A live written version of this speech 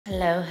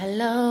Hello,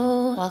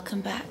 hello. Welcome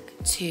back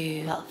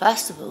to, well,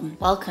 first of all,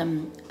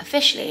 welcome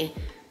officially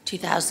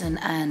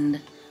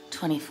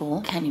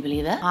 2024. Can you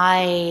believe it?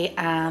 I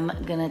am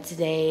gonna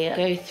today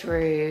go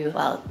through,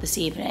 well, this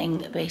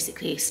evening,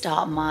 basically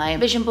start my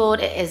vision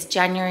board. It is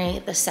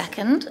January the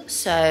 2nd.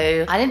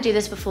 So I didn't do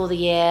this before the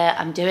year.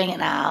 I'm doing it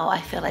now. I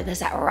feel like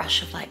there's that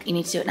rush of like, you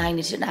need to do it now, you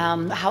need to do it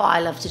now. How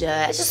I love to do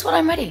it. It's just when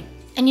I'm ready.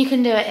 And you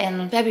can do it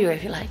in February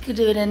if you like. You could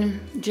do it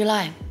in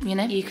July, you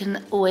know? You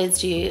can always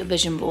do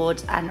vision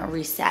boards and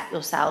reset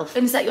yourself.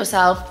 And set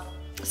yourself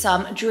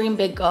some dream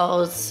big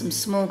goals, some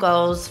small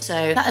goals.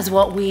 So that is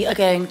what we are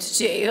going to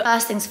do.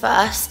 First things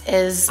first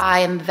is I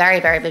am a very,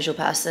 very visual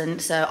person.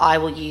 So I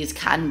will use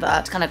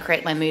Canva to kind of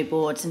create my mood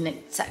boards and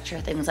etc.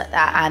 things like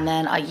that. And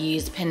then I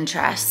use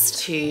Pinterest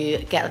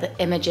to get the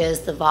images,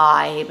 the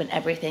vibe and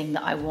everything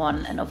that I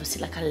want. And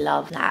obviously like I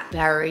love that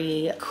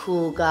very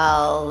cool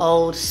girl,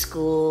 old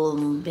school,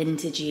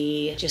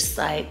 vintagey, just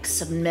like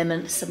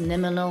subliminal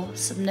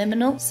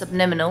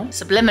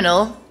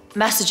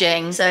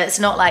messaging, so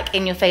it's not like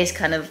in your face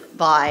kind of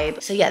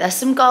vibe. So yeah, there's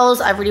some goals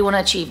I really want to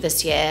achieve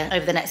this year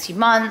over the next few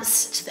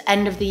months to the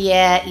end of the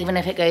year, even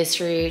if it goes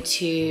through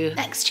to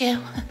next year.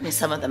 I mean,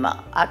 some of them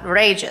are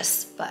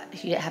outrageous, but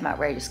if you don't have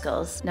outrageous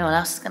goals, no one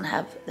else is gonna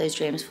have those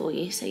dreams for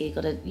you. So you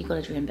gotta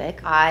dream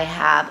big. I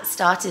have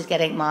started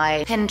getting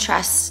my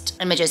Pinterest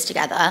images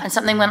together, and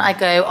something when I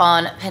go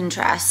on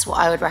Pinterest, what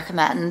I would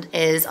recommend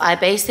is I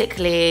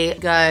basically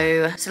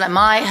go, so like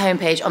my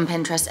homepage on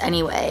Pinterest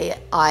anyway,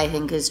 I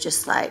think is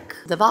just like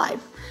the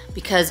vibe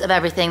because of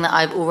everything that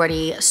I've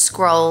already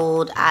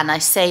scrolled and I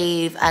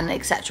save and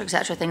etc,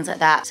 things like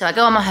that. So I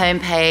go on my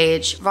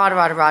homepage,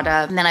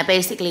 and then I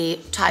basically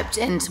typed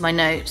into my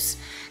notes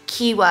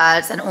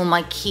keywords and all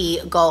my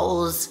key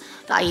goals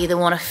that I either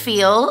want to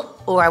feel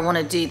or I want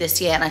to do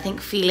this year. And I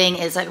think feeling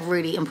is like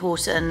really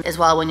important as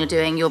well when you're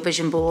doing your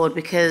vision board,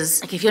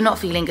 because like if you're not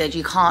feeling good,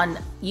 you're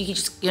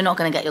not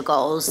going to get your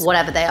goals,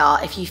 whatever they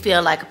are. If you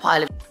feel like a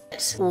pile of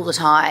all the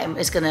time,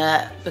 it's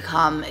gonna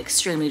become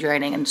extremely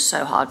draining and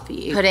so hard for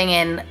you. Putting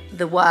in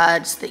the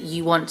words that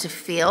you want to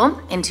feel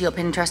into your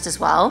Pinterest as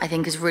well, I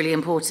think is really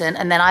important.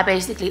 And then I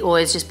basically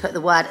always just put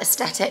the word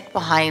aesthetic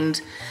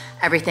behind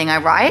everything I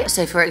write.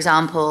 So for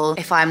example,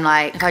 if I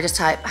just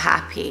type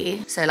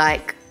happy, so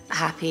like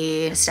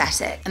happy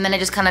aesthetic, and then it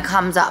just kind of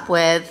comes up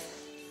with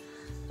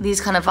these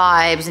kind of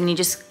vibes, and you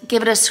just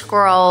give it a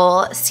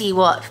scroll, see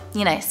what,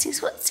 you know, see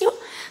what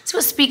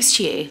speaks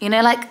to you. You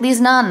know, like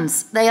these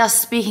nuns, they are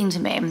speaking to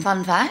me.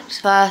 Fun fact,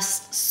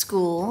 first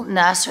school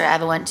nursery I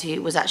ever went to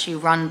was actually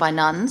run by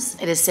nuns.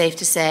 It is safe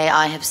to say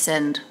I have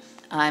sinned.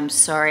 I'm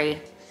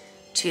sorry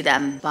to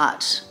them,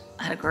 but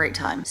I had a great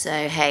time.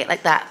 So hey,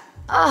 like that,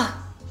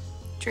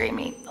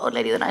 dreamy old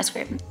lady with an ice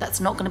cream. That's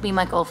not gonna be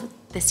my goal for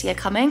this year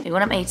coming.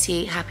 When I'm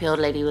 80, happy old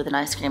lady with an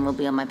ice cream will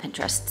be on my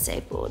Pinterest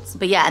save boards.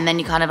 But yeah, and then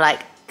you kind of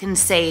like can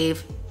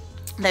save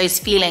those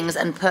feelings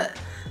and put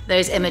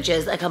those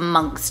images like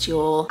amongst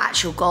your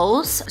actual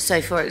goals.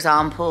 So for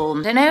example,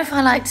 I don't know if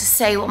I like to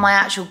say what my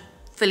actual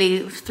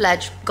fully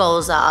fledged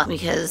goals are,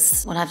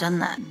 because when I've done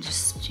that,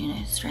 just, you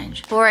know,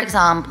 strange. For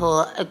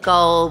example, a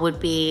goal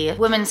would be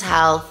women's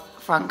health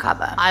front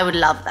cover. I would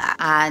love that.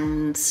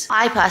 And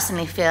I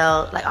personally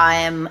feel like I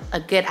am a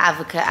good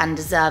advocate and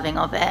deserving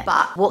of it,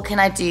 but what can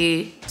I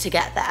do to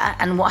get there?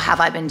 And what have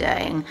I been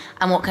doing?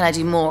 And what can I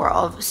do more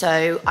of?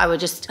 So I've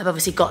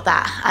obviously got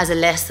that as a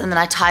list, and then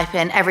I type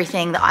in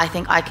everything that I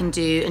think I can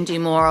do and do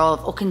more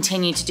of, or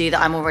continue to do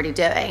that I'm already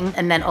doing.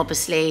 And then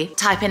obviously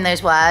type in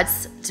those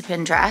words to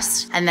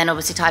Pinterest, and then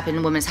obviously type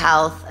in women's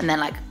health, and then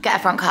like get a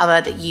front cover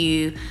that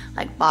you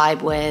like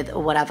vibe with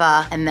or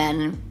whatever. And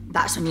then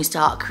that's when you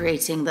start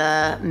creating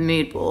the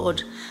mood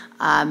board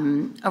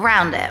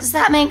around it. Does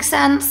that make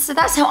sense? So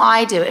that's how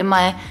I do it in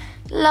my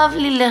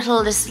lovely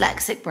little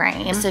dyslexic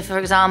brain. So for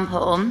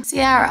example,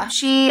 Sierra,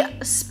 she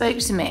spoke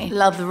to me.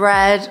 Love the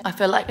red. I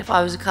feel like if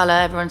I was a color,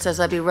 everyone says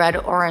I'd be red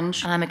or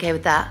orange, and I'm okay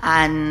with that.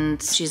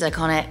 And she's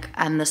iconic.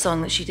 And the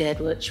song that she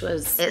did,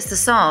 it's the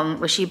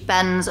song where she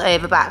bends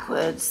over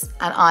backwards.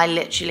 And I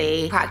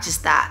literally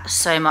practiced that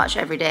so much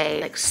every day,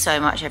 like so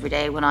much every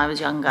day when I was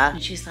younger.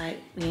 And she's like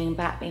leaning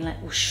back, being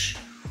like, whoosh,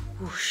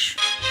 whoosh.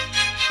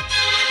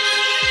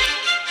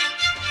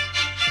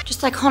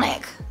 Just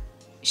iconic.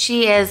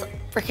 She is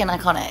freaking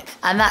iconic.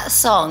 And that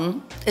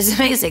song is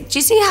amazing. Do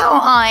you see how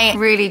I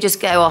really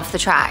just go off the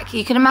track?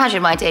 You can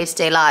imagine my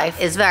day-to-day life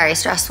is very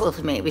stressful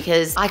for me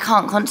because I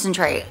can't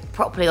concentrate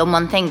properly on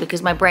one thing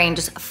because my brain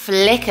just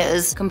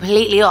flickers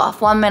completely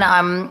off. One minute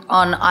I'm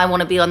on, I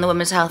want to be on the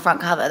Women's Health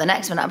front cover. The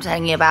next minute I'm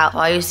telling you about,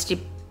 I used to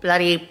do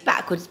bloody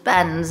backwards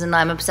bends and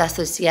I'm obsessed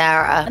with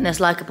Sierra. And this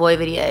Like a Boy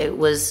video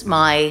was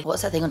my,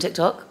 what's that thing on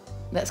TikTok?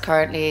 that's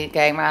currently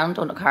going around,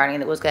 or not currently,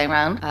 that was going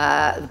around.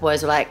 The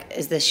boys were like,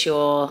 is this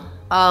your,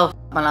 oh,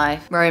 my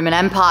life, Roman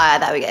Empire,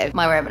 there we go.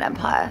 My Roman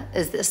Empire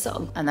is this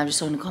song. And I just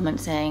saw in a comment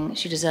saying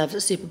she deserves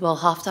a Super Bowl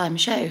halftime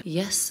show.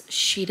 Yes,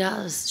 she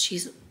does.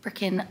 She's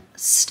freaking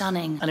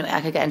stunning. Anyway, I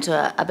could get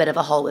into a bit of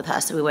a hole with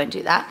her, so we won't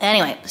do that.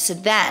 Anyway, so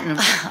then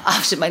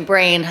after my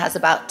brain has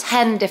about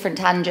 10 different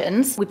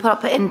tangents, we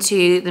pop it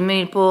into the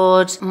mood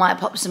board. Might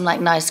pop some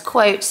like nice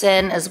quotes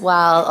in as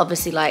well.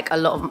 Obviously like a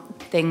lot of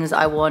things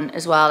I want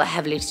as well,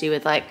 heavily to do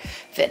with like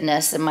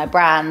fitness and my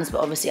brands,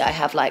 but obviously I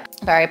have like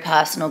very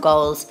personal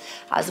goals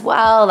as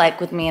well, like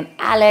with me and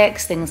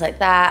Alex, things like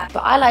that.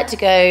 But I like to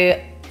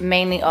go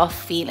mainly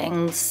off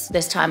feelings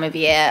this time of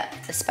year,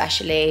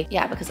 especially.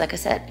 Yeah, because like I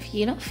said, if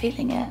you're not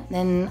feeling it,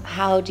 then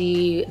how do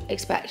you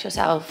expect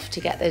yourself to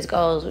get those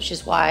goals? Which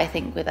is why I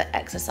think with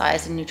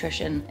exercise and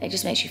nutrition, it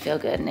just makes you feel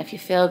good. And if you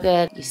feel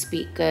good, you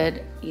speak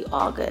good, you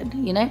are good,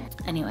 you know?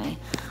 Anyway,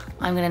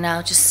 I'm gonna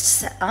now just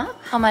set up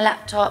on my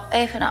laptop,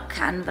 open up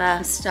Canva,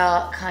 and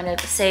start kind of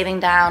saving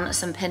down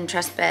some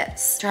Pinterest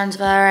bits,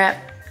 transfer it,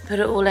 put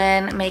it all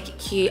in, make it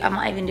cute. I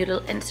might even do a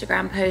little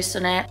Instagram post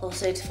on it.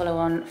 Also to follow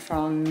on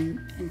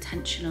from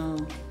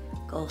intentional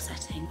goal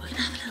setting, we're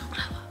gonna have a little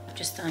glow up. I've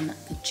just done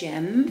the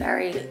gym,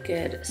 very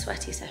good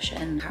sweaty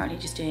session. Currently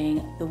just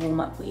doing the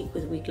warm-up week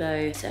with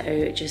WeGlow.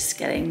 So just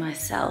getting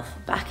myself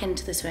back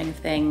into the swing of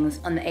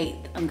things. On the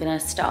 8th, I'm gonna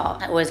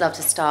start. I always love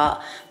to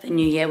start the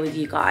new year with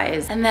you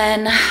guys. And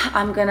then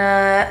I'm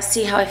gonna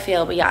see how I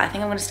feel. But yeah, I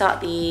think I'm gonna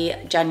start the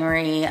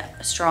January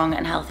Strong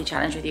and Healthy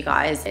Challenge with you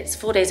guys. It's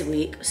 4 days a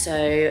week,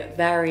 so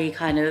very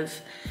kind of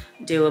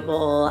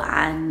doable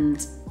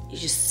and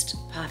just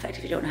perfect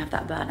if you don't have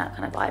that burnout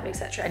kind of vibe,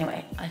 etc.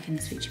 Anyway, I can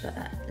speak to you about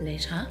that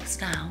later.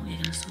 So now we're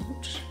gonna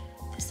sort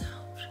this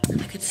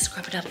out. I could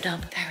scrub it up,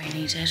 very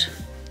needed,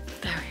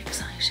 very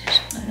excited.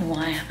 I don't know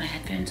why I have my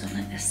headphones on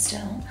like this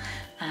still.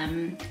 But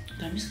I'm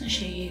just gonna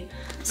show you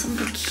some of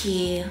the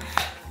key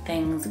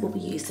things we'll be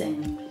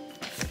using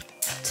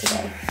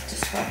today to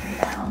scrub them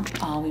down.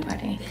 Are we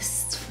ready?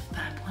 This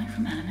bad boy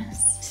from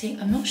Animus. See,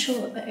 I'm not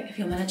sure though if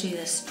you're gonna do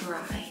this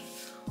dry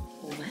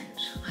or wet.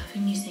 I've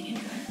been using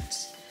it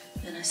wet.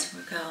 Then I saw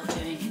a girl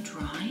doing it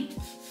dry.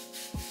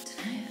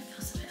 Today it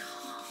feels a bit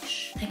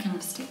harsh. I think I'm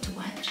gonna stick to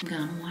wet. I'm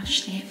gonna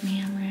wash that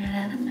mirror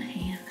out of my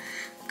hair.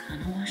 I'm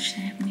gonna wash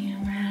that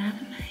mirror out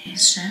of my hair.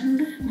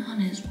 Send him on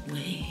his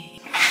way.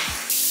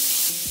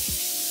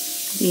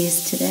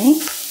 These today.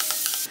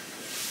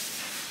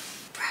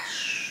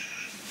 Fresh.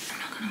 I'm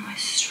not gonna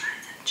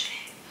moisturize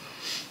actually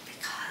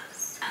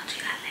because I'll do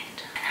that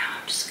later. And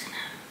now I'm just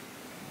gonna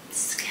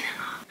skin it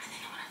up. I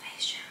think I want a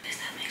face gym because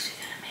that makes me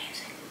feel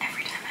amazing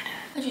every time I do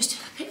it. I just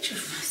took a picture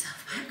of myself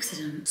by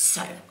accident.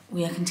 So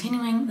we are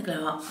continuing the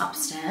glow up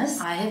upstairs.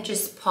 I have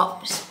just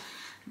popped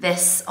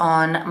this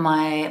on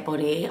my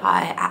body.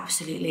 I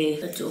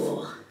absolutely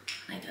adore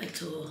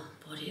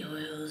body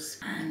oils,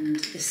 and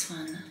this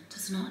one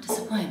does not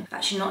disappoint. I've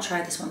actually not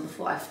tried this one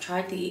before. I've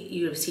tried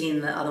you would have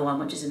seen the other one,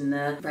 which is in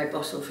the red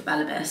bottle from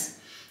Animus.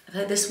 I've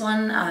heard this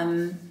one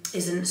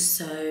isn't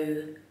so,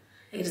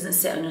 it doesn't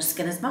sit on your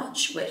skin as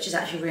much, which is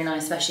actually really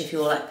nice, especially if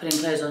you're like putting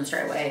clothes on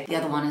straight away. The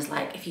other one is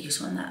like, if you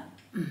just want that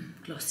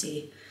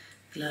glossy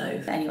glow.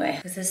 But anyway,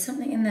 because there's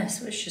something in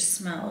this which just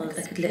smells,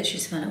 I could literally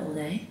smell it all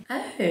day.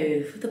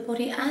 Oh, for the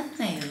body and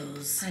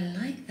nails. I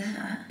like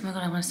that. Oh my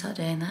God, I want to start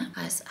doing that.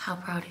 Guys, how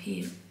proud of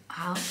you?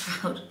 How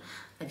proud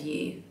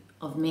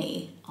of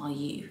me are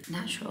you?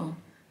 Natural.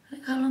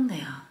 Look how long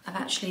they are. I've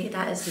actually,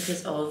 that is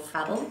because of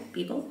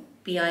Beeble,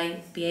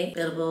 B-I-B-A,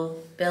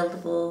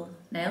 buildable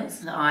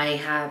nails that I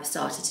have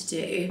started to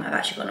do. I've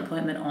actually got an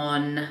appointment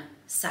on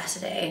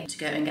Saturday to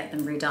go and get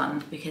them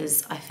redone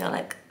because I feel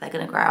like they're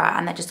gonna grow out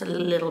and they're just a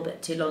little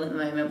bit too long at the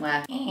moment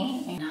where.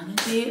 Now I'm gonna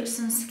do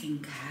some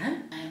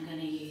skincare. I'm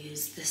gonna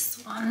use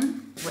this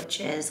one, which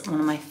is one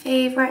of my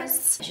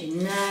favorites. As you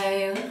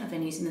know, I've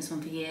been using this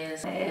one for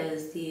years. It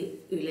is the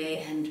Ole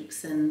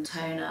Henriksen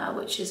toner,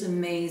 which is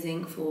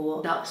amazing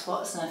for dark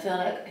spots. And I feel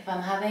like if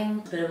I'm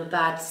having a bit of a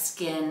bad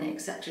skin,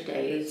 etc.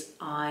 days,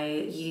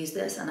 I use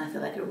this and I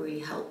feel like it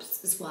really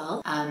helps as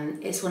well.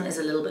 This one is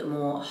a little bit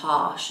more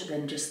harsh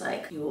than just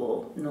like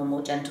your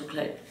normal gentle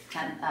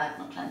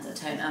not cleanser,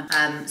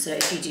 toner. So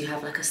if you do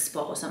have like a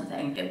spot or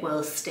something, it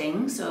will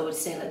sting. So I would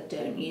say like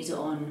don't use it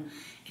on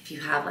if you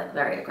have like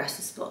very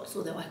aggressive spots,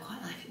 although I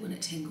quite like it when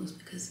it tingles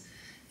because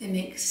it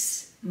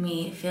makes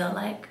me feel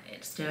like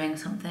it's doing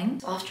something.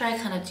 So after I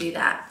kind of do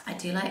that, I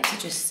do like to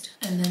just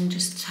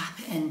tap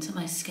it into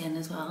my skin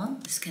as well.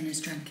 The skin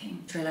is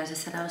drinking. I realised I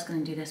said I was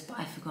going to do this, but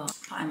I forgot.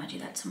 But I might do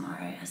that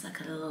tomorrow as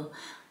like a little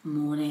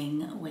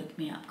morning wake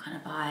me up kind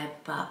of vibe.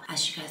 But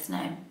as you guys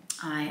know,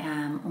 I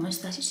am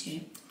almost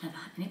 32, never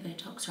had any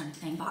Botox or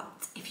anything. But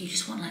if you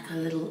just want like a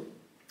little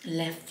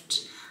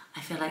lift, I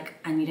feel like,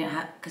 and you don't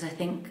have, because I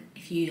think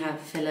if you have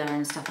filler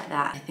and stuff like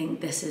that, I think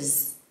this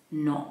is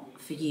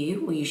not for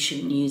you, or you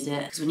shouldn't use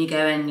it. Because when you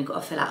go in, you've got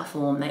to fill out a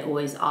form, they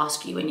always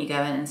ask you when you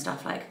go in and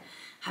stuff like,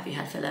 have you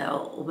had filler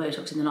or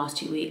Botox in the last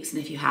 2 weeks?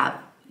 And if you have,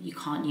 you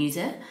can't use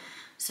it.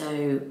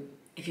 So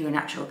if you're a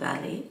natural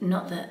girly,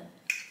 not that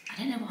I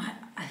don't know why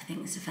I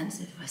think it's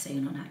offensive if I say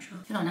you're not natural.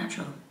 If you're not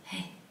natural,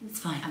 hey, it's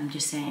fine. I'm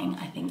just saying,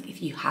 I think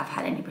if you have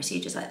had any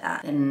procedures like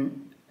that,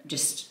 then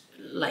just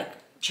like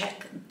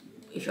check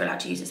if you're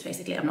allowed to use this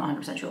basically. I'm not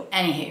 100% sure.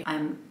 Anywho,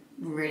 I'm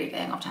really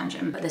going off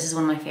tangent, but this is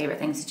one of my favorite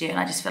things to do, and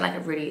I just feel like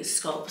it really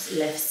sculpts,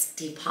 lifts,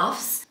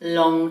 depuffs.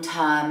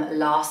 Long-term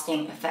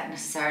lasting effect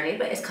necessarily,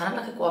 but it's kind of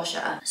like a gua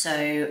sha. So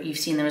you've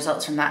seen the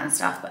results from that and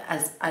stuff, but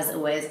as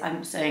always,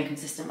 I'm so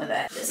inconsistent with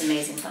it. It's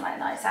amazing for like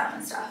nights out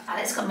and stuff.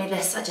 Alex got me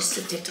this, I just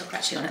did TikTok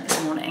actually on it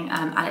this morning.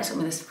 Alex got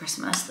me this for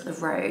Christmas, the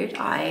Road.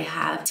 I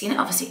have seen it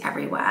obviously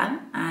everywhere,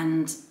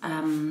 and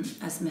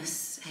as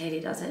Miss Hayley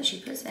does it, she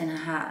puts it in her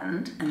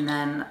hand and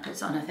then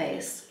puts it on her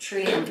face.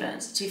 Truly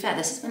influence. To be fair,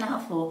 this has been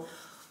out for,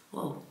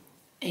 whoa,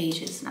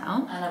 ages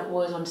now, and I've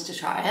always wanted to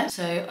try it.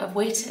 So I've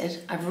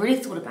waited. I've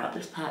really thought about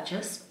this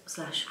purchase,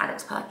 /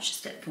 Alex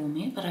purchased it for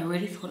me, but I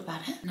really thought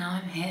about it. Now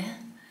I'm here,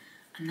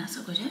 and that's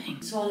what we're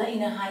doing. So I'll let you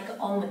know how I get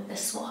on with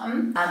this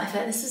one. I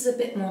feel like this is a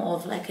bit more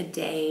of like a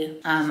day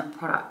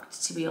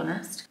product, to be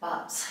honest, but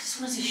I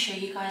just wanted to show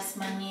you guys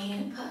my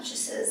new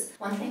purchases.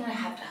 One thing I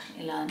have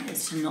definitely learned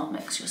is to not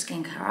mix your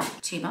skincare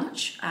up too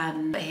much,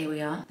 but here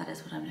we are. That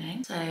is what I'm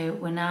doing. So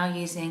we're now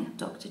using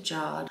Dr.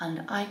 Jard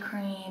under eye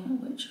cream,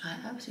 which I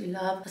absolutely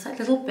love. There's like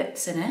little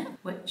bits in it,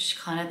 which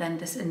kind of then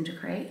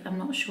disintegrate. I'm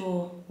not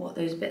sure what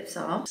those bits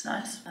are. It's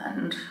nice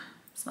and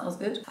smells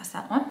good. That's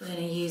that one. We're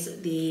going to use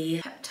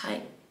the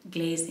peptide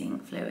glazing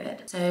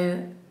fluid.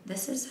 So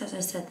this is, as I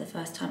said, the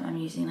first time I'm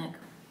using like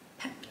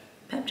peptide.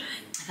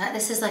 I feel like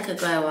this is like a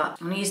glow up.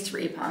 I'm going to use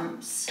 3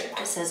 pumps.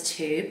 It says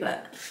 2,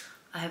 but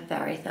I have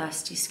very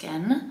thirsty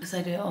skin because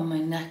I do it on my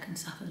neck and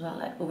stuff as well,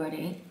 like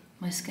already.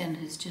 My skin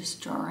is just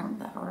drawing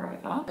that over.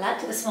 I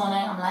liked it this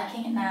morning, I'm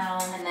liking it now.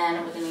 And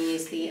then we're gonna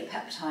use the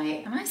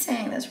peptide. Am I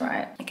saying this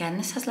right? Again,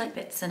 this has like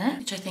bits in it,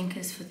 which I think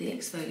is for the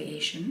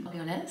exfoliation of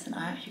your lips. And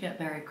I actually get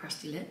very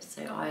crusty lips,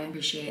 so I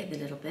appreciate the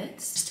little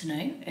bits. Just to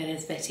know, it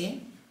is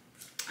bitty.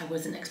 I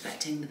wasn't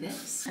expecting the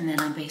bits. And then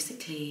I'm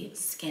basically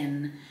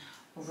skin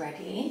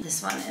ready.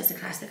 This one is a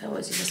classic, I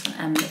always use this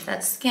one. If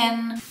that's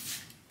skin,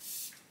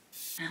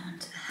 now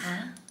onto the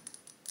hair. I'm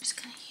just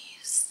gonna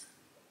use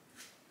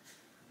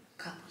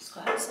couple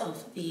squirts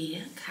of the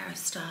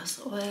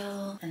Kerastase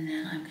oil, and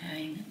then I'm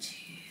going to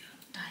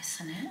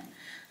Dyson it.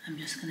 I'm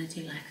just going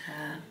to do like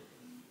a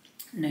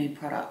no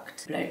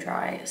product blow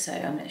dry, so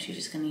I'm literally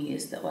just going to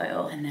use the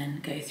oil and then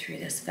go through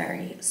this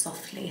very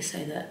softly so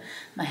that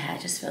my hair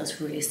just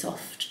feels really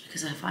soft,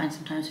 because I find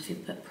sometimes if you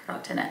put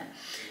product in it,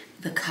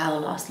 the curl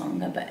lasts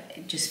longer, but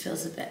it just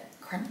feels a bit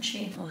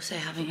crunchy. Also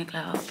having a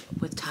glow up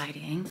with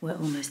tidying. We're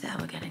almost there,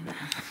 we're getting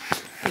there.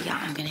 But yeah,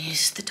 I'm going to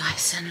use the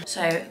Dyson.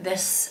 So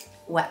this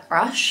wet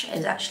brush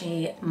is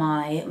actually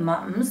my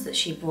mum's that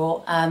she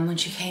brought when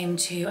she came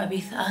to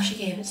Ibiza. She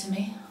gave it to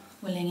me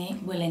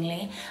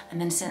willingly,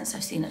 and then since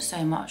I've seen it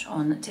so much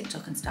on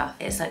TikTok and stuff,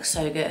 it's like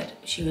so good.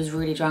 She was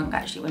really drunk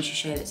actually when she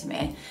showed it to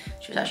me.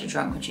 She was actually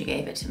drunk when she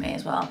gave it to me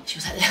as well. She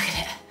was like, look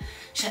at it.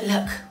 She's like,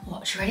 look,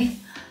 what, you ready?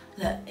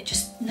 Look, it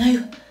just,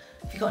 no.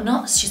 Have you got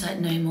knots? She's like,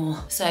 no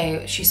more.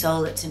 So she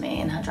sold it to me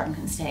in her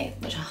drunken state,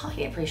 which I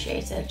highly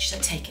appreciated. She's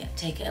like, take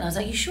it. And I was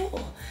like, you sure?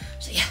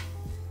 She's like, yeah,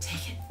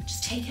 take it.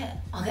 Just take it.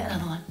 I'll get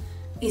another one.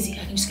 Easy,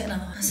 I can just get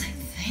another one. I was like,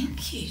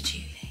 thank you,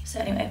 Julie. So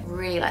anyway,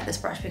 really like this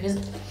brush because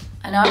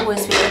I know I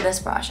always speak of this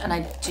brush and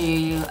I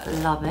do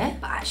love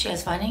it, but actually I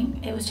was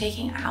finding it was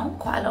taking out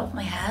quite a lot of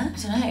my hair.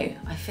 I don't know,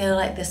 I feel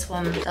like this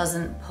one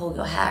doesn't pull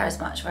your hair as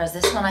much, whereas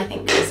this one I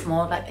think is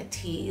more like a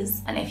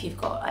tease. And if you've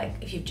got like,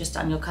 if you've just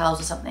done your curls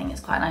or something, it's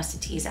quite nice to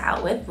tease it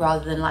out with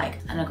rather than like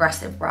an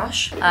aggressive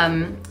brush.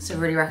 So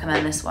really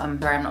recommend this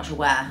one. Sorry, I'm not sure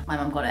where my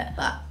mum got it,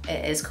 but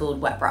it is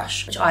called Wet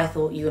Brush, which I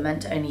thought you were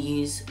meant to only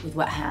use with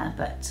wet hair,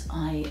 but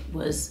I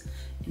was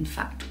in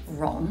fact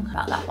wrong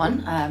about that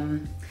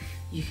one.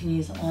 You can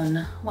use it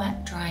on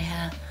wet, dry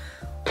hair,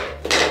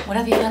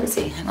 whatever you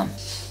fancy. Hang on.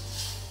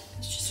 It's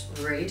just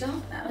really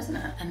dark now, isn't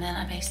it? And then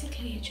I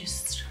basically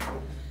just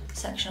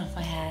section off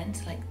my hair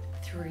into like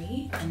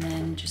 3 and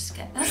then just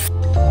get that.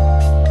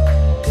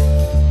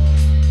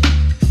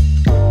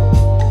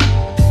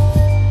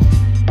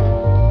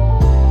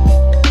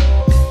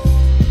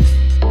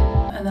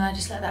 And then I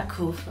just let that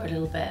cool for a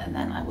little bit and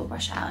then I will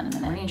brush out. And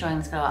then I'm really enjoying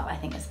this glow up, I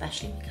think,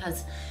 especially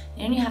because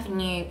when you have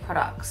new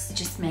products, it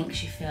just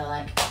makes you feel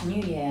like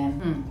new year,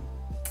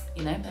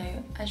 you know?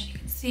 So as you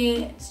can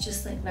see, it's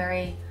just like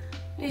very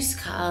loose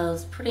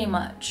curls, pretty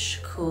much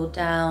cooled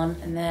down,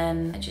 and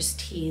then I just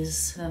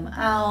tease them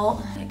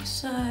out like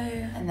so,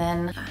 and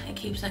then it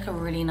keeps like a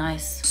really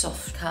nice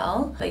soft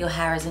curl, but your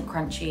hair isn't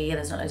crunchy,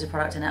 there's not loads of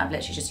product in it. I've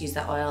literally just used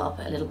that oil. I'll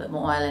put a little bit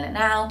more oil in it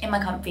now. In my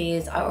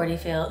comfies, I already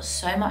feel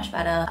so much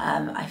better.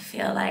 I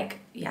feel like,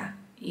 yeah,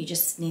 you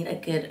just need a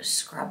good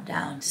scrub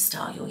down to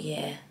start your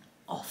year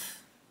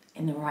off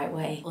in the right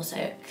way.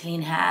 Also,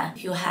 clean hair.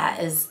 If your hair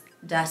is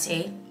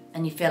dirty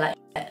and you feel like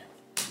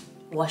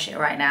wash it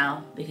right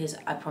now, because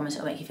I promise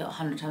it'll make you feel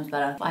 100 times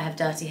better. If I have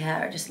dirty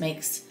hair, it just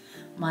makes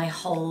my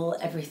whole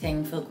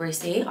everything feel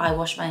greasy. I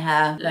wash my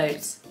hair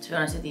loads, to be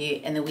honest with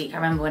you, in the week. I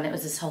remember when it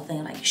was this whole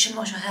thing like, you shouldn't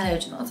wash your hair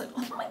loads, and I was like,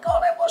 oh my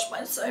God, I wash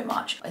mine so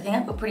much. I think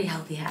I've got pretty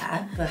healthy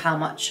hair for how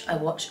much I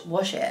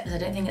wash it. Because I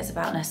don't think it's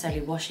about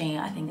necessarily washing it.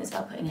 I think it's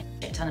about putting a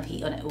shit ton of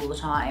heat on it all the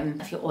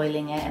time. If you're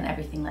oiling it and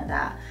everything like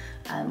that,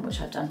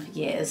 which I've done for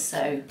years.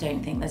 So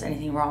don't think there's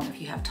anything wrong if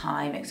you have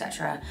time,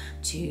 etc.,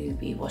 to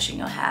be washing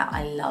your hair.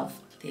 I love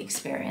the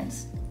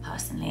experience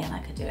personally, and I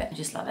could do it. I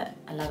just love it.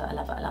 I love it, I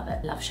love it, I love it.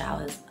 I love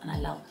showers and I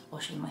love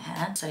washing my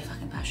hair. So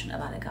fucking passionate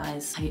about it,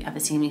 guys. Have you ever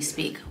seen me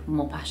speak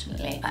more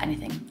passionately about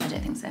anything? I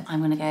don't think so.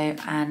 I'm gonna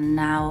go, and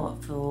now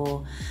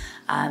for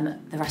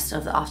the rest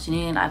of the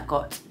afternoon, I've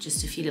got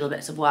just a few little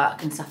bits of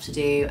work and stuff to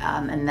do,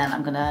 and then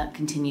I'm gonna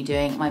continue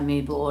doing my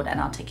mood board,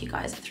 and I'll take you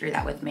guys through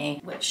that with me,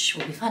 which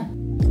will be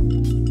fun.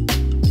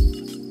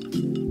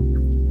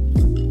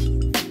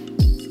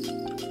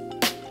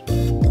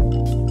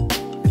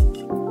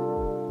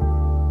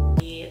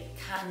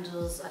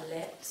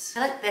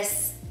 I like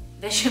this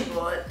vision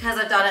board because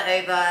I've done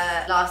it over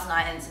last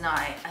night and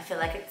tonight. I feel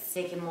like it's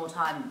taken more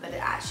time, but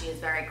it actually is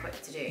very quick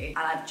to do. And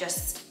I've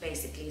just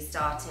basically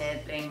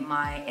started putting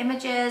my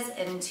images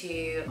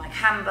into my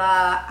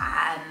Canva,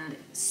 and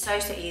so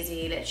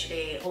easy,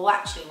 literally. Well,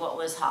 actually what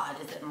was hard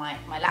is that my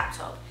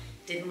laptop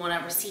didn't want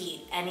to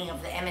receive any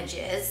of the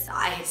images that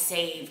I had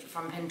saved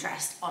from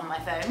Pinterest on my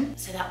phone.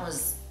 So that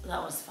was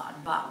fun,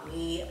 but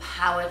we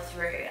powered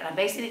through, and I'm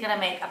basically gonna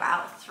make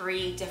about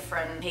 3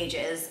 different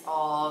pages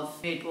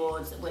of mood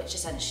boards, which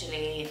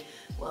essentially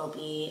will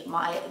be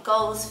my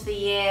goals for the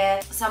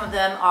year. Some of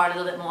them are a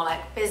little bit more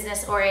like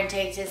business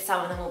orientated,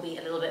 some of them will be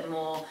a little bit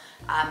more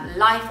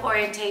life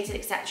orientated,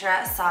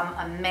 etc. Some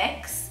a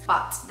mix,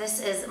 but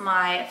this is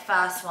my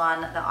first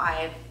one that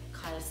I've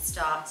kind of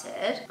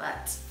started,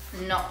 but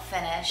not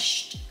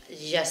finished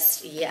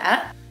just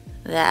yet.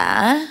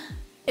 There.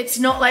 It's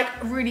not like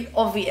really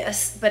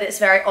obvious, but it's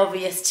very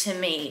obvious to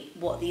me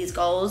what these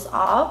goals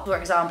are. For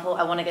example,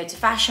 I want to go to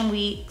fashion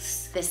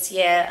weeks this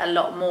year a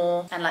lot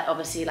more. And like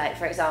obviously, like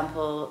for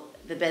example,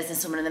 the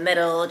businesswoman in the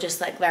middle,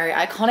 just like very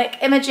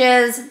iconic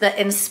images that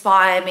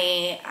inspire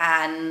me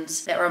and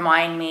that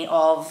remind me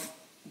of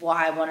what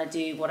I want to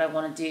do, what I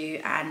want to do,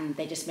 and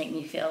they just make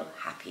me feel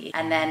happy.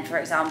 And then for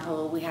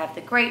example, we have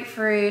the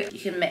grapefruit. You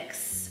can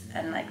mix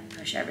and like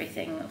push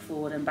everything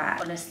forward and back.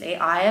 Honestly,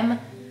 I am,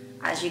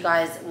 as you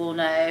guys will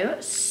know,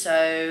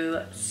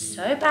 so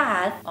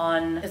bad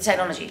on the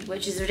technology,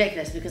 which is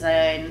ridiculous because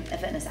I own a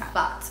fitness app.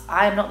 But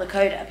I'm not the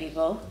coder,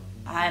 people.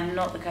 I'm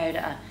not the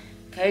coder.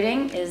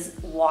 Coding is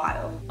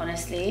wild.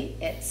 Honestly,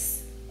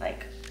 it's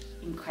like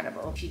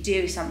incredible. If you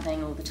do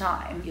something all the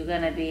time, you're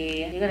gonna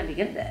be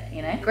good at it,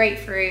 you know?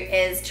 Grapefruit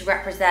is to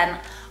represent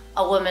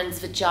a woman's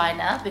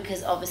vagina,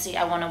 because obviously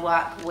I want to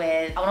work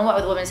with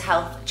a women's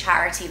health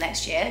charity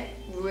next year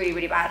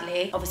really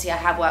badly. Obviously I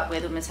have worked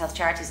with women's health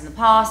charities in the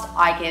past.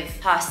 I give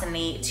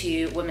personally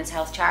to women's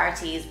health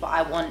charities, but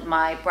I want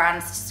my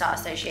brands to start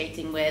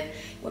associating with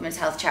women's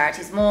health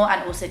charities more,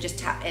 and also just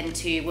tap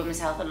into women's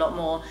health a lot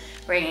more,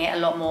 bringing it a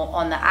lot more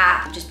on the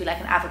app, just be like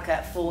an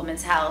advocate for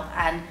women's health.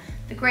 And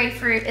the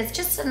grapefruit is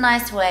just a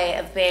nice way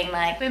of being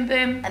like boom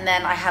boom. And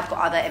then I have got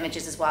other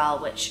images as well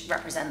which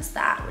represents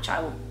that, which I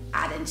will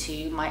add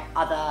into my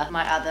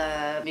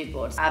other mood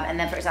boards. And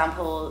then for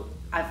example,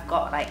 I've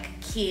got like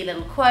key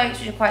little quotes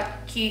which are quite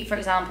cute. For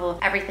example,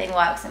 everything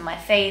works in my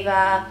favor.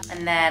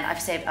 And then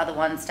I've saved other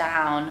ones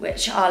down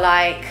which are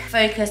like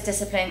focus,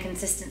 discipline,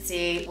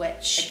 consistency,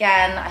 which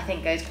again I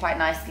think goes quite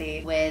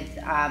nicely with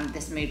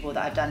this mood board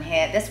that I've done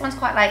here. This one's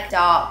quite like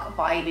dark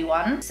vibey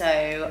one,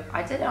 so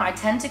I don't know, I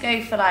tend to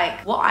go for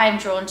like, what I'm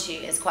drawn to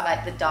is quite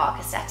like the dark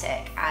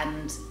aesthetic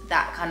and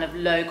that kind of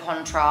low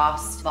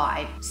contrast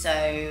vibe.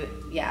 So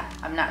yeah,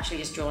 I'm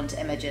naturally just drawn to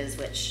images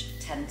which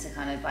tend to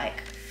kind of like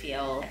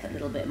feel like a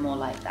little bit more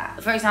like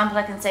that. For example,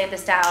 I can save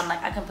this down,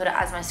 like I can put it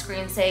as my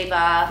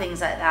screensaver,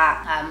 things like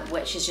that,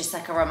 which is just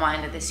like a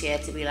reminder this year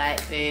to be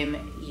like,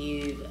 boom,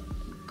 you've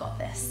got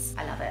this.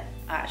 I love it.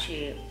 I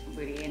actually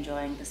really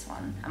enjoying this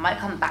one. I might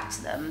come back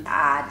to them,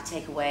 add,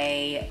 take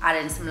away,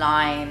 add in some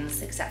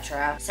lines,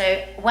 etc. So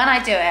when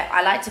I do it,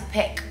 I like to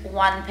pick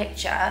one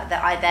picture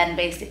that I then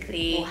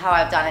basically, how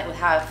I've done it with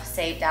how I've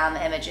saved down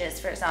the images.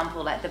 For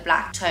example, like the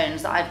black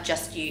tones that I've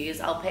just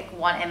used, I'll pick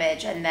one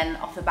image and then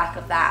off the back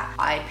of that,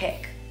 I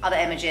pick other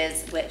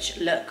images which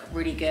look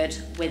really good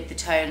with the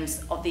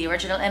tones of the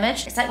original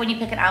image. It's like when you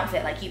pick an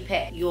outfit, like you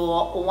pick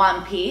your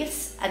one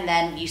piece and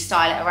then you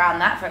style it around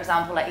that. For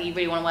example, like you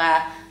really want to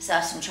wear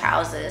certain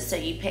trousers, so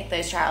you pick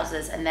those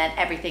trousers and then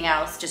everything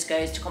else just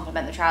goes to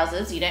complement the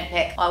trousers. You don't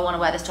pick, oh, I want to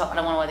wear this top and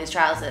I want to wear these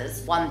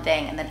trousers, one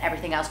thing, and then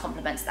everything else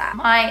complements that.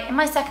 In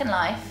my second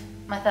life,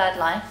 my third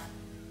life,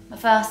 my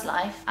first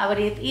life, I would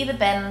have either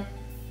been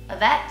a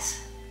vet,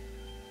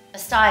 a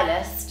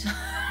stylist,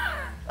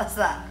 what's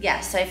that?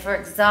 Yeah, so for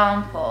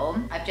example,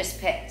 I've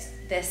just picked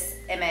this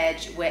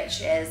image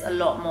which is a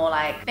lot more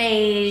like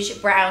beige,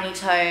 browny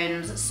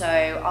tones, so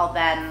I'll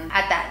then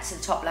add that to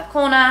the top left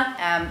corner.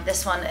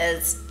 This one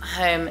is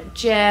home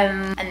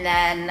gym, and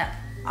then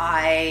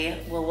I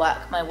will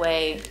work my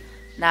way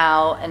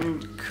now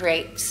and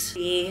create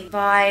the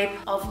vibe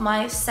of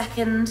my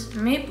second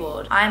mood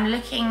board. I'm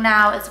looking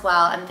now as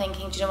well, I'm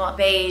thinking, do you know what,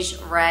 beige,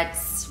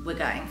 reds, we're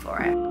going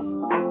for it.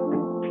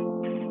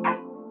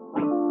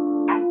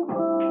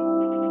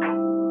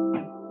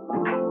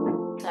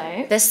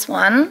 So this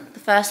one, the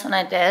first one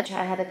I did,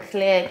 I had a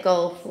clear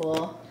goal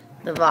for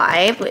the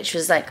vibe, which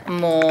was like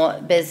more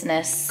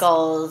business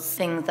goals,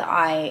 things that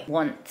I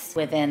want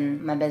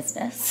within my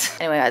business.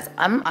 Anyway, guys,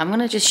 I'm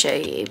gonna just show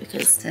you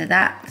because so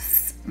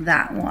that's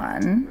that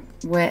one,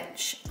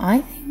 which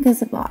I think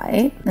is a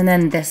vibe. And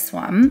then this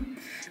one,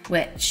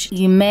 which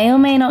you may or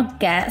may not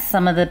get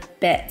some of the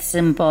bits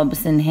and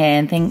bobs in here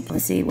and think,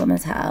 obviously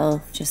women's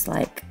health, just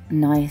like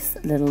nice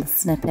little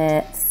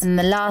snippets. And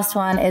the last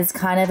one is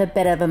kind of a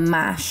bit of a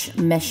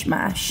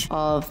mishmash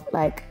of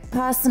like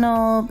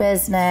personal,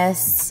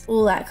 business,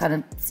 all that kind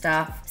of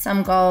stuff.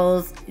 Some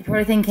goals. You're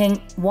probably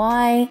thinking,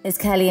 why is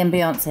Kelly and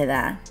Beyonce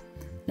there?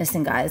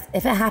 Listen guys,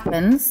 if it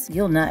happens,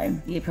 you'll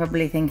know. You're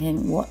probably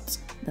thinking, what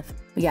the f.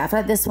 Yeah, I feel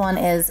like this one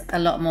is a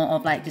lot more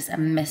of like just a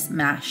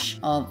mishmash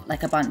of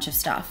like a bunch of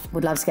stuff.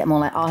 Would love to get more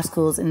like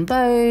articles in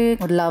Vogue.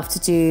 Would love to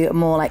do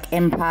more like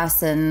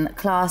in-person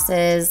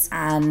classes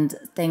and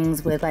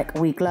things with like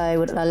We Glow.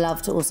 Would I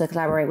love to also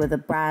collaborate with a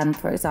brand,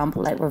 for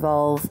example, like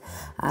Revolve,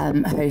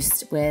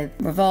 host with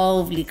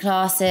Revolve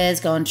classes,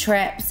 go on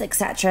trips,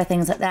 etc.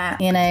 Things like that.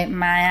 You know,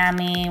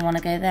 Miami, want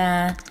to go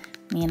there.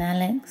 Me and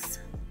Alex.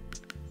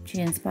 She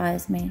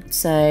inspires me.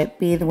 So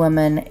be the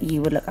woman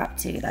you would look up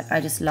to. Like,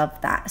 I just love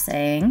that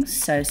saying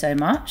so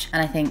much.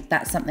 And I think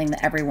that's something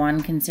that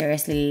everyone can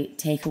seriously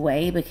take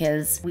away,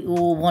 because we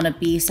all want to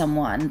be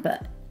someone,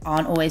 but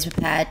aren't always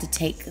prepared to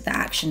take the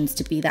actions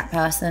to be that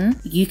person.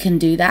 You can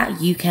do that.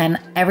 You can,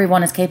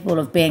 everyone is capable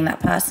of being that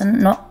person,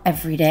 not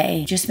every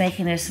day. Just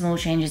making those small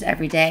changes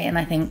every day. And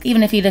I think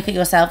even if you look at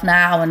yourself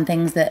now and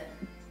things that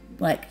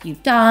like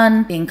you've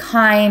done, being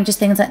kind, just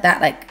things like that,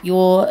 like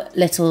your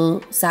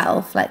little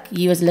self, like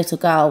you as a little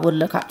girl would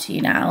look up to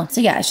you now.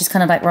 So yeah, it's just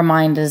kind of like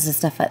reminders and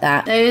stuff like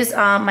that. Those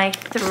are my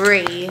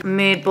 3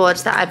 mood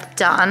boards that I've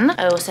done.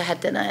 I also had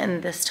dinner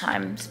in this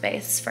time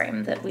space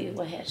frame that we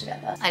were here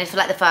together. I just feel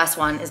like the first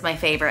one is my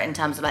favorite in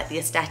terms of like the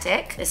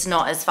aesthetic. It's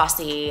not as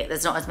fussy,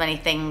 there's not as many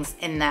things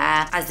in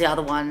there as the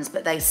other ones,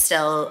 but it's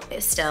still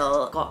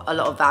got a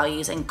lot of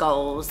values and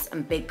goals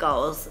and big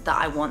goals that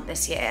I want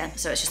this year.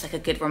 So it's just like a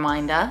good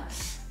reminder.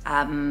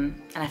 And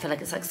I feel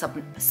like it's like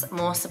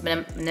more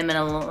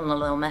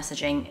subliminal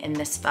messaging in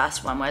this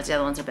first one, whereas the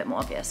other ones are a bit more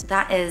obvious.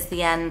 That is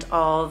the end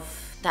of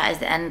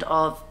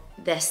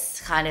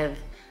this kind of,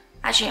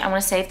 actually I'm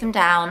gonna save them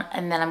down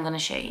and then I'm gonna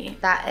show you.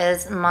 That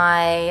is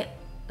my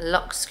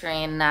lock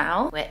screen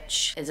now,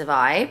 which is a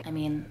vibe. I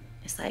mean,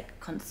 it's like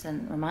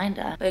constant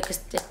reminder.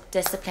 Focus,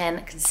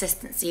 discipline,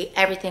 consistency,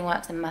 everything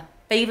works in my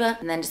favor.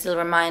 And then just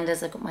little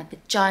reminders. I've got my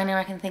vagina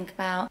I can think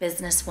about.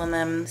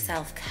 Businesswoman,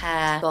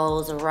 self-care,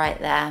 goals are right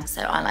there.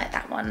 So I like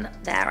that one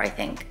there, I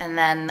think. And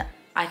then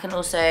I can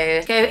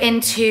also go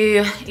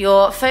into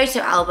your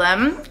photo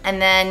album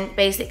and then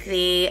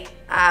basically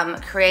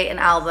create an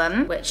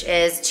album, which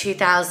is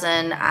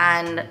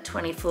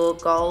 2024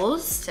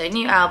 goals. So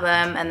new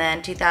album and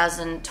then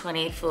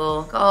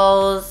 2024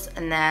 goals.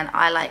 And then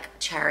I like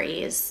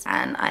cherries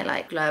and I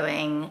like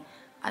glowing.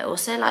 I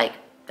also like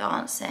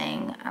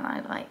dancing and I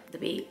like the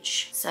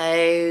beach.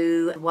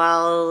 So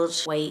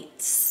world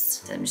waits.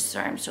 So I'm just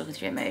sorry, I'm just talking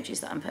through emojis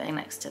that I'm putting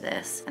next to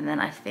this. And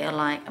then I feel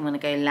like I'm gonna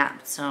go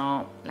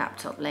laptop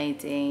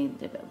lady,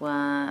 do a bit of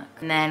work.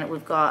 And then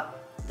we've got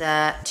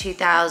the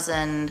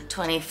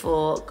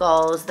 2024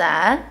 goals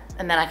there.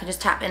 And then I can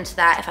just tap into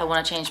that if I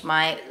want to change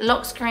my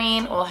lock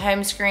screen or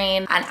home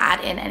screen and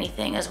add in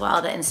anything as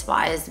well that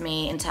inspires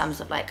me in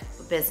terms of like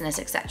business,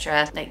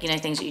 etc. Like, you know,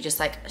 things that you just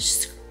like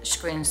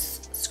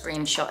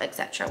screenshot,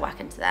 etc. whack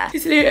into there.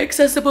 Easily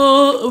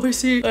accessible,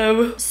 obviously.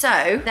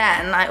 So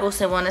then I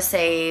also want to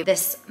save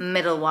this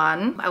middle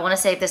one. I want to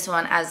save this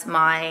one as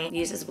my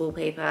use as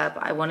wallpaper,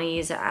 but I want to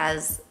use it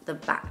as the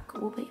back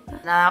wallpaper.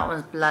 Now that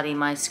one's bloody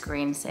my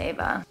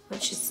screensaver,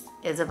 which is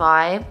a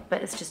vibe,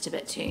 but it's just a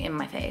bit too in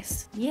my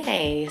face.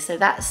 Yay, so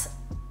that's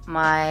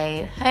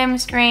my home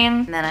screen.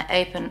 And then I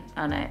open,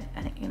 oh no,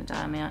 I think you're gonna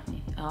dial me, aren't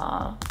you?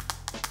 Oh.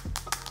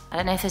 I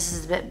don't know if this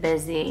is a bit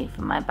busy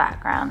for my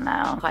background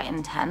now, quite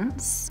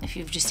intense. If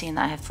you've just seen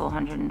that I have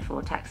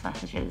 404 text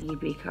messages, you'd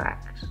be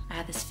correct. I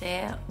had this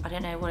fear, I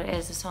don't know what it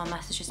is, if someone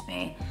messages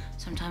me,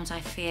 sometimes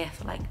I fear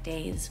for like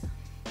days.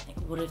 Like,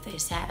 what have they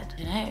said?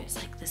 I don't know, it's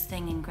like this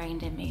thing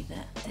ingrained in me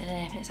that, I don't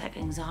know if it's like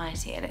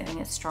anxiety, I don't think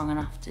it's strong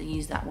enough to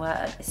use that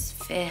word. It's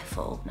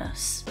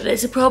fearfulness. But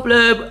it's a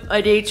problem,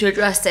 I need to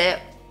address it.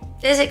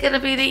 Is it gonna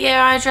be the year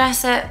I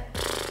address it?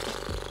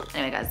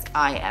 Anyway guys,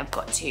 I have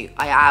got to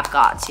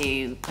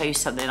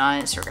post something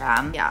on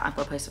Instagram. Yeah, I've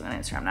got to post something on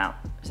Instagram now.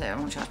 So I'm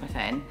gonna charge my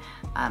phone.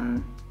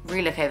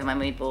 Relook over my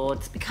mood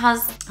boards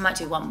because I might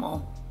do one more,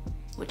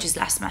 which is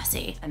less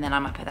messy. And then I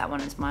might put that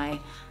one as my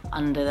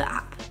under the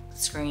app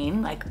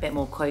screen, like a bit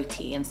more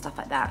quotey and stuff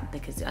like that,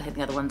 because I think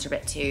the other ones are a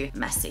bit too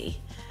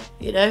messy,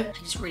 you know? I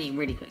just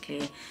really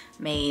quickly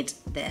made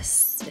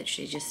this,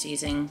 literally just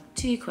using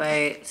 2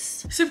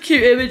 quotes, some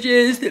cute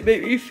images that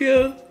make me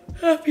feel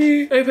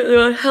happy. I put them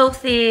on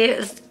healthy,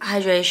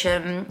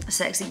 hydration,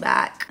 sexy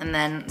back, and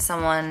then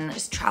someone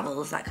just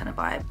travels, that kind of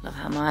vibe. Love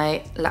how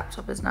my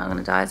laptop is now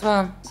gonna die as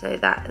well. So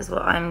that is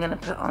what I'm gonna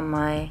put on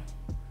my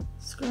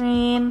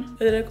screen. And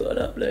then I've got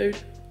an upload.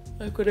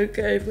 I've got to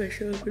give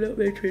myself an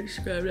upload to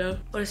Instagram now.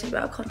 Honestly, the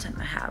amount of content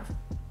I have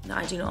that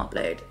I do not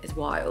upload is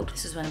wild.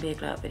 This is going to be a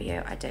glow up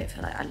video. I don't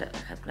feel like I look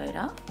like I've glowed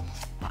up,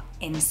 but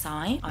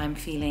inside I'm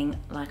feeling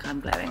like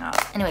I'm glowing up.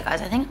 Anyway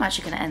guys, I think I'm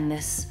actually going to end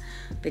this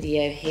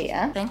video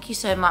here. Thank you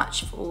so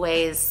much for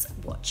always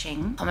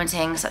watching,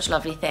 commenting such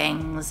lovely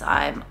things.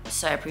 I'm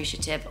so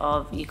appreciative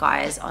of you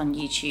guys on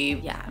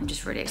YouTube. Yeah, I'm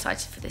just really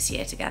excited for this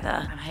year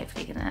together. I'm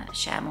hopefully gonna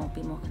share more,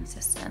 be more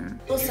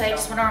consistent. Also, I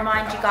just want to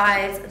remind you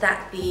guys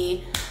that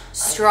the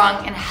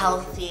Strong and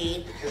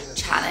Healthy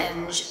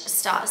challenge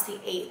starts the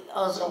 8th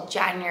of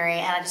January,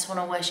 and I just want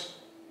to wish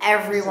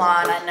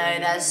everyone, I know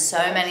there's so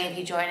many of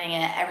you joining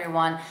it,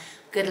 everyone,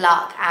 good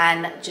luck,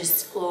 and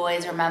just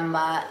always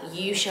remember,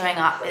 you showing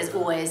up is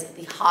always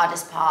the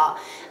hardest part,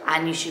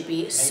 and you should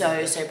be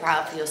so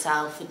proud of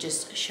yourself for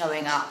just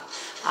showing up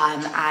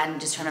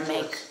and just trying to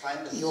make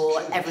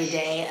your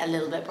everyday a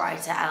little bit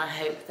brighter. And I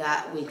hope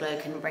that We Glow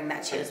can bring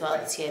that to you as well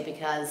this year,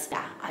 because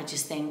yeah, I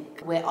just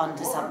think we're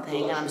onto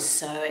something, and I'm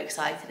so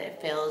excited.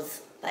 It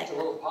feels like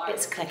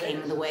it's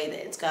clicking the way that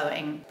it's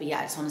going. But yeah,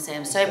 I just want to say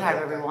I'm so proud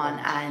of everyone,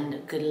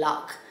 and good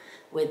luck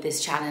with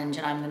this challenge,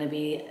 and I'm going to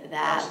be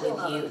there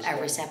with you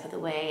every step of the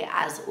way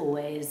as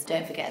always.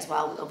 Don't forget as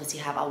well, we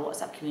obviously have our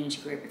WhatsApp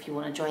community group if you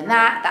want to join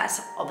that.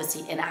 That's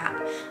obviously in app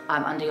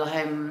under your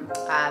home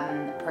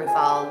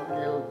profile, the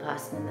little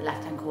person in the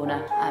left hand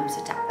corner,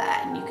 so tap there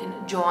and you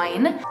can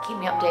join. Keep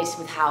me updated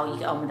with how you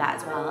get on with that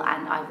as well,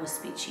 and I will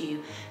speak to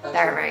you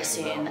very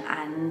soon,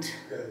 and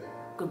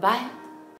goodbye.